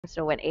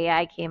So when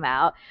AI came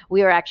out,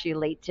 we were actually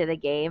late to the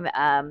game.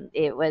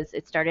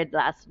 It started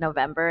last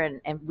November,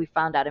 and we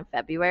found out in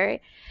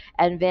February.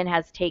 And Vin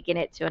has taken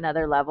it to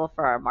another level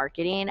for our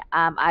marketing.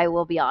 I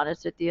will be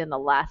honest with you, in the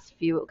last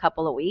few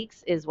couple of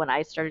weeks is when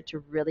I started to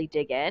really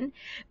dig in,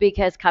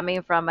 because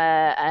coming from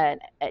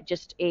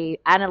just a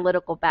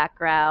analytical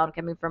background,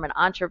 coming from an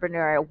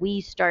entrepreneur, we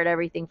start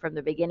everything from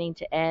the beginning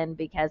to end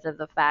because of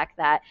the fact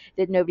that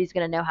nobody's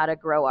going to know how to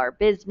grow our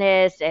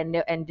business and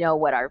know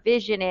what our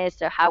vision is.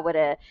 So how would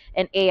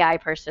an AI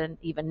person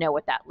even know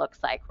what that looks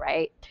like,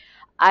 right?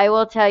 I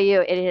will tell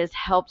you, it has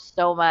helped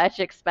so much,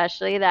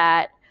 especially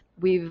that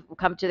we've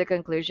come to the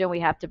conclusion we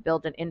have to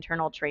build an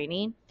internal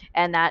training.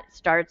 And that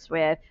starts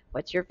with,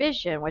 what's your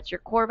vision? What's your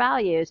core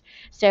values?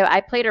 So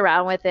I played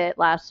around with it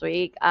last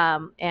week,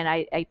 and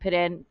I put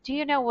in, do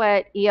you know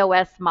what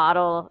EOS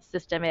model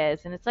system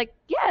is? And it's like,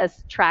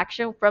 yes,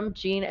 traction from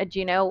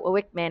Gino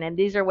Wickman. And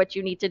these are what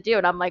you need to do.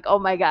 And I'm like, oh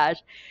my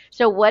gosh.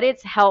 So what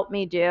it's helped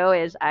me do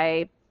is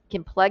I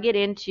can plug it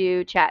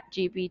into Chat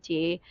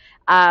GPT.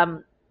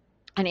 Um,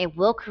 and it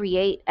will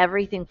create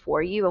everything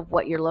for you of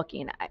what you're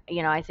looking at.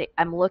 I say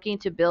I'm looking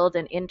to build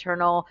an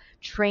internal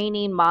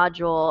training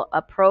module,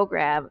 a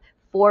program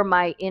for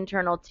my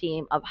internal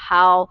team of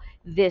how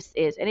this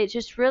is. And it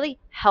just really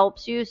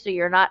helps you so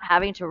you're not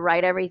having to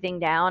write everything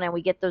down and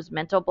we get those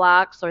mental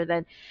blocks, or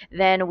then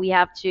we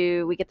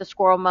get the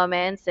squirrel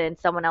moments and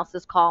someone else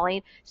is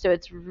calling. So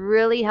it's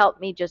really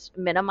helped me just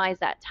minimize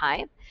that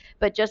time.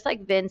 But just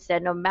like Vin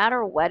said, no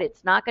matter what,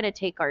 it's not going to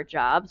take our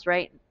jobs,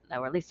 right?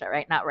 Or at least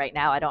not right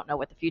now. I don't know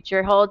what the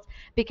future holds,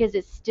 because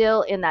it's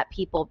still in that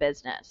people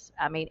business.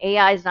 I mean,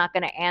 AI is not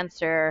going to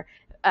answer,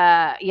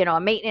 a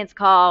maintenance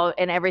call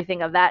and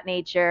everything of that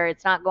nature.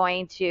 It's not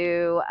going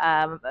to,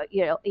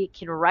 it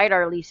can write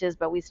our leases,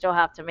 but we still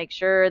have to make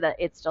sure that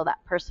it's still that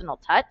personal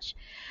touch.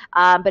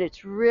 But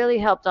it's really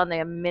helped on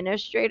the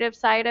administrative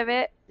side of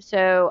it.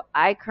 So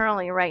I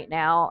currently, right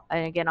now,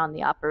 and again on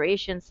the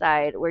operations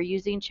side, we're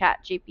using Chat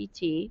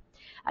GPT.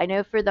 I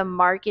know for the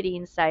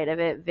marketing side of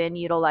it, Vin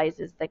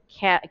utilizes the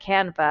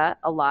Canva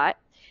a lot.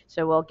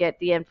 So we'll get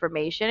the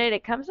information and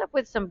it comes up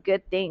with some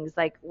good things.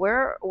 Like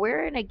we're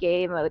in a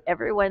game of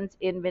everyone's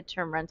in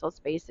midterm rental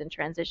space and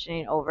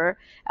transitioning over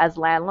as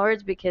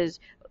landlords, because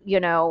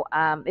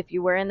if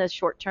you were in the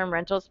short-term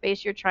rental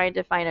space, you're trying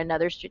to find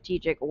another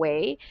strategic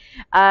way,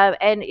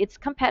 and it's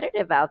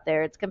competitive out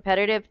there. It's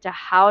competitive to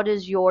how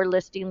does your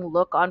listing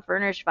look on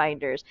Furnish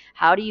Finders?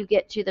 How do you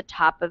get to the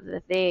top of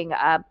the thing?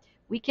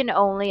 We can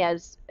only,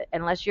 as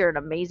unless you're an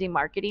amazing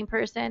marketing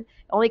person,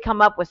 only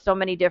come up with so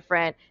many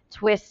different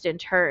twists and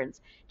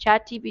turns.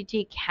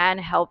 ChatGPT can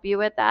help you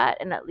with that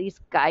and at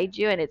least guide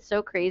you, and it's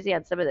so crazy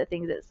on some of the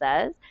things it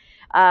says.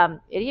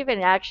 It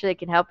even actually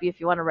can help you if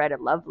you want to write a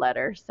love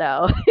letter.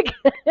 So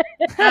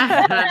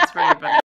That's pretty funny.